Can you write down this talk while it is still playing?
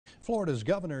Florida's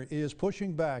governor is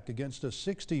pushing back against a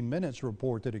 60 Minutes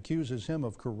report that accuses him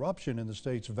of corruption in the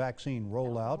state's vaccine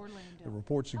rollout. The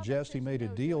report suggests he made a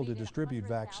deal to distribute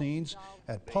vaccines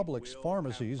at Publix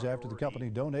pharmacies after the company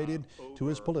donated to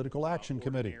his political action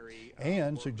committee,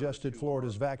 and suggested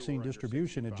Florida's vaccine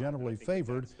distribution had generally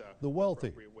favored the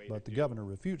wealthy. But the governor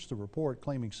refutes the report,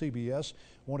 claiming CBS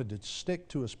wanted to stick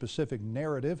to a specific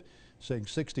narrative, saying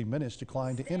 60 Minutes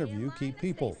declined to interview key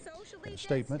people. In a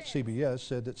statement, CBS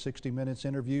said that 60 Minutes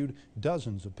interviewed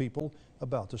dozens of people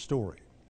about the story.